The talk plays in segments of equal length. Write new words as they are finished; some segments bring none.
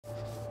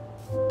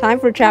Time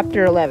for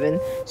chapter 11.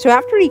 So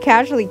after he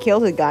casually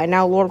kills a guy,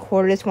 now Lord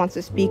Cordis wants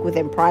to speak with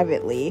him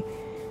privately.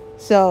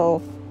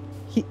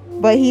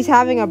 But he's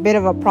having a bit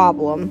of a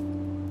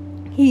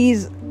problem.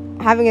 He's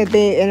having a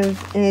bit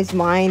in his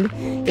mind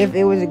if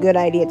it was a good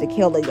idea to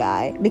kill the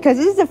guy. Because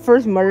this is the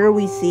first murder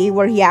we see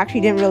where he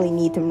actually didn't really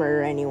need to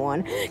murder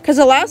anyone. Because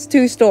the last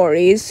two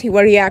stories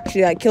where he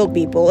actually killed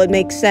people, it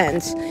makes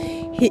sense.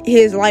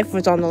 His life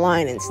was on the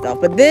line and stuff.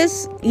 But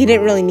this, he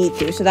didn't really need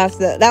to. So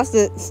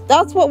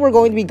that's what we're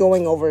going to be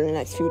going over in the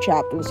next few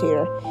chapters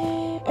here.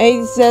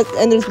 And he says,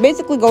 and there's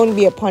basically going to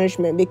be a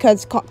punishment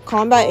because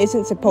combat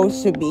isn't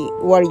supposed to be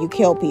where you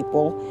kill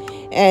people.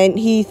 And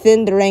he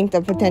thinned the rank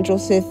of potential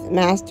Sith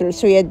masters,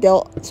 so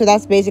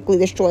that's basically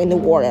destroying the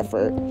war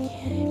effort.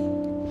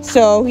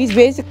 So he's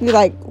basically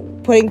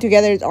putting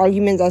together his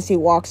arguments as he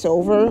walks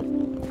over.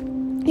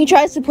 He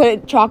tries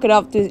to chalk it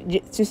up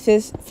to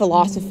Sith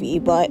philosophy,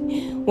 but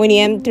when he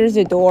enters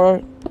the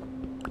door,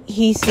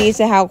 he sees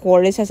how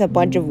Cordis has a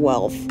bunch of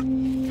wealth.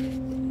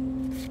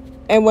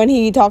 And when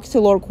he talks to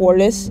Lord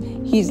Cordis,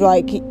 he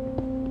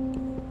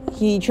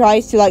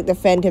tries to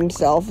defend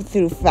himself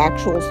through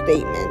factual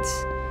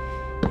statements.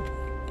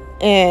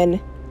 And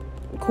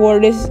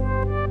Cordis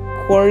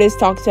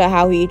talks about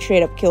how he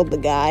straight up killed the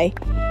guy.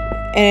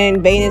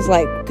 And Bane is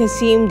like,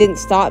 Kasim didn't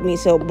stop me,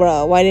 so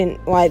bruh, why didn't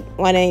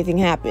anything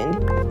happen?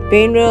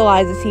 Bane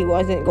realizes he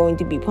wasn't going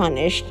to be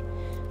punished,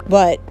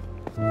 but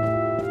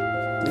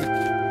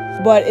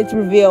it's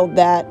revealed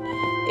that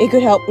it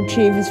could help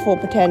achieve his full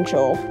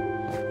potential.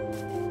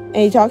 And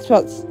he talks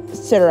about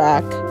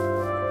Sirac,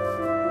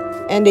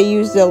 and they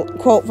use the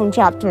quote from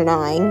chapter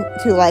 9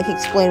 to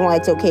explain why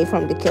it's okay for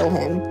him to kill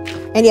him.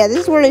 And yeah, this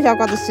is where they talk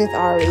about the Sith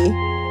Ari,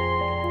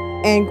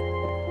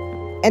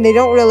 and they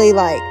don't really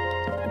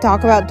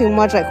talk about too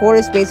much.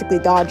 Horus basically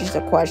dodges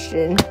the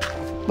question,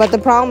 but the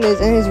problem is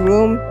in his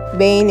room,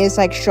 Bane is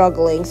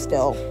struggling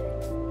still.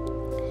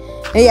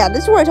 And yeah,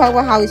 this is where I talk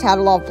about how he's had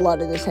a lot of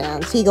blood in his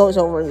hands. He goes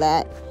over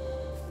that,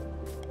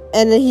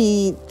 and then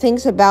he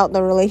thinks about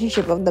the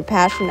relationship of the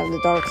passion of the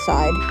dark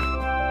side.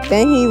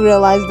 Then he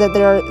realized that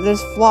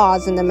there's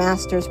flaws in the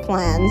Master's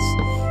plans.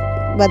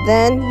 But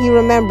then he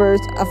remembers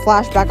a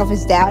flashback of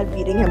his dad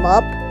beating him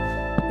up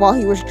while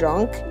he was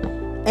drunk.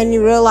 And he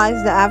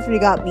realized that after he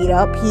got beat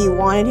up, he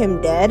wanted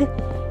him dead.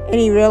 And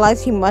he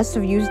realized he must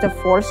have used the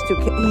Force he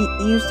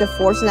used the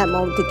Force in that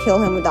moment to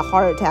kill him with a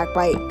heart attack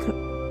by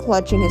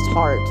clutching his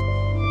heart.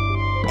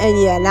 And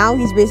yeah, now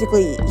he has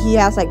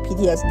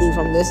PTSD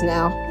from this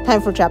now.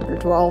 Time for chapter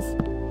 12.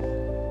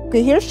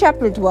 Okay, here's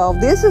chapter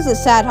 12. This is a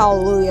sad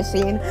hallelujah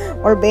scene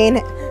where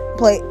Bane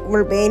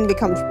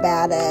becomes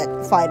bad at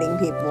fighting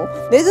people.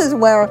 This is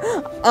where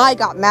I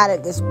got mad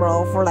at this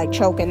bro for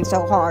choking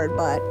so hard,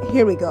 but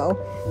here we go.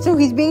 So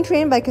he's being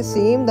trained by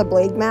Kasim, the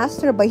Blade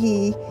Master, but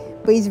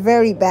he's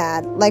very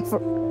bad.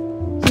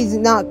 He's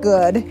not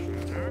good.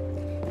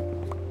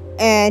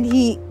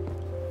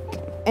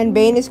 And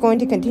Bane is going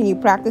to continue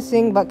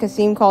practicing, but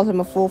Kasim calls him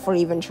a fool for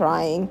even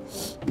trying.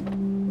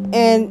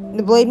 And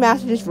the Blade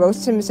Master just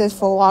roasts him and says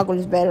Folog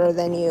was better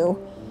than you.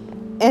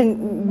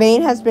 And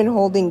Bane has been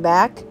holding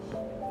back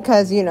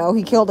because, he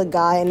killed a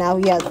guy and now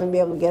he hasn't been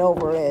able to get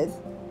over it.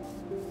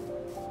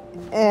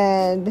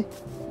 And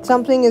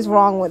something is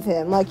wrong with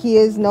him. He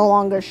is no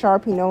longer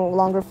sharp. He no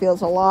longer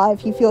feels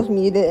alive. He feels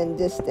muted and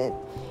distant.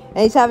 And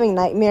he's having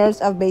nightmares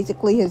of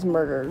basically his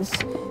murders.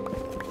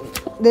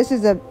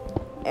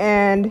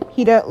 And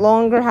he no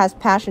longer has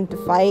passion to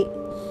fight.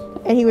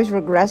 And he was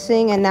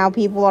regressing, and now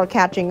people are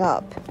catching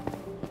up.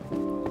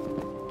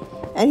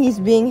 And he's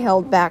being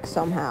held back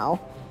somehow.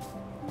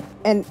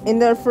 And in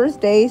their first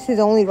days, his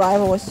only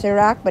rival was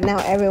Sirac, but now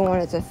everyone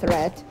is a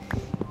threat.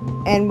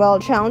 And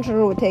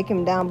Challenger would take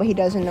him down, but he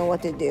doesn't know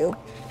what to do.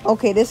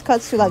 Okay, this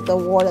cuts to the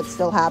war that's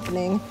still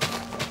happening.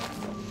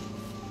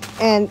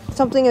 And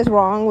something is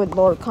wrong with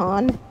Lord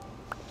Khan.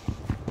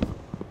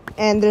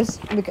 And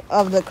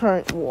of the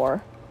current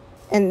war.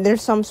 And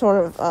there's some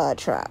sort of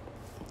trap.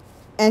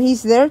 And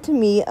he's there to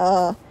meet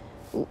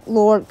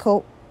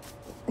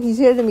he's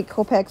here to meet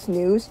Kopek's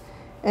news,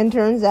 and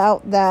turns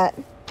out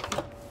they've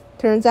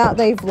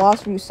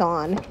lost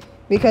Rusan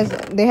because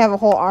they have a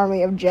whole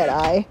army of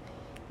Jedi,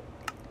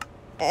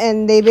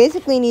 and they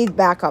basically need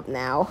backup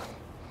now.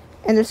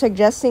 And they're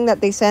suggesting that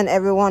they send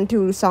everyone to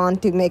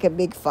Rusan to make a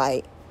big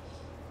fight,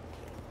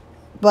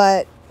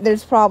 but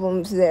there's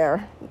problems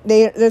there.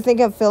 They're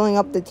thinking of filling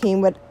up the team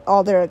with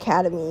all their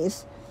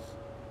academies.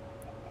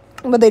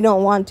 But they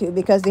don't want to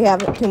because they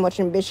have too much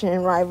ambition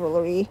and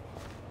rivalry.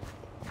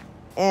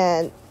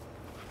 And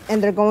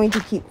they're going to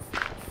keep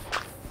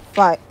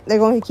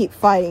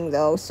fighting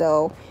though,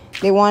 so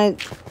they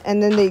wanted,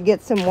 and then they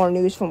get some more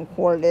news from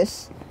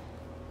Cordis.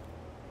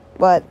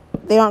 But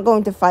they aren't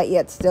going to fight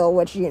yet still,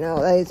 which,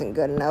 that isn't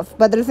good enough.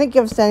 But they're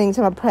thinking of sending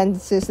some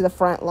apprentices to the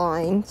front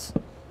lines.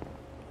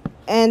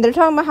 And they're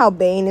talking about how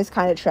Bane is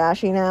kind of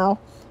trashy now.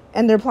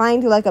 And they're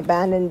planning to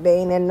abandon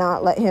Bane and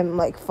not let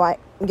him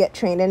get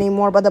trained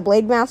anymore. But the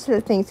Blade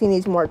Master thinks he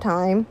needs more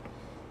time,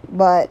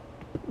 but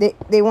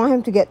they want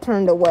him to get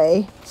turned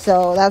away.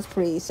 So that's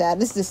pretty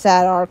sad. This is a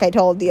sad arc, I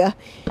told you.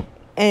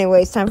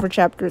 Anyway, it's time for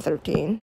chapter 13.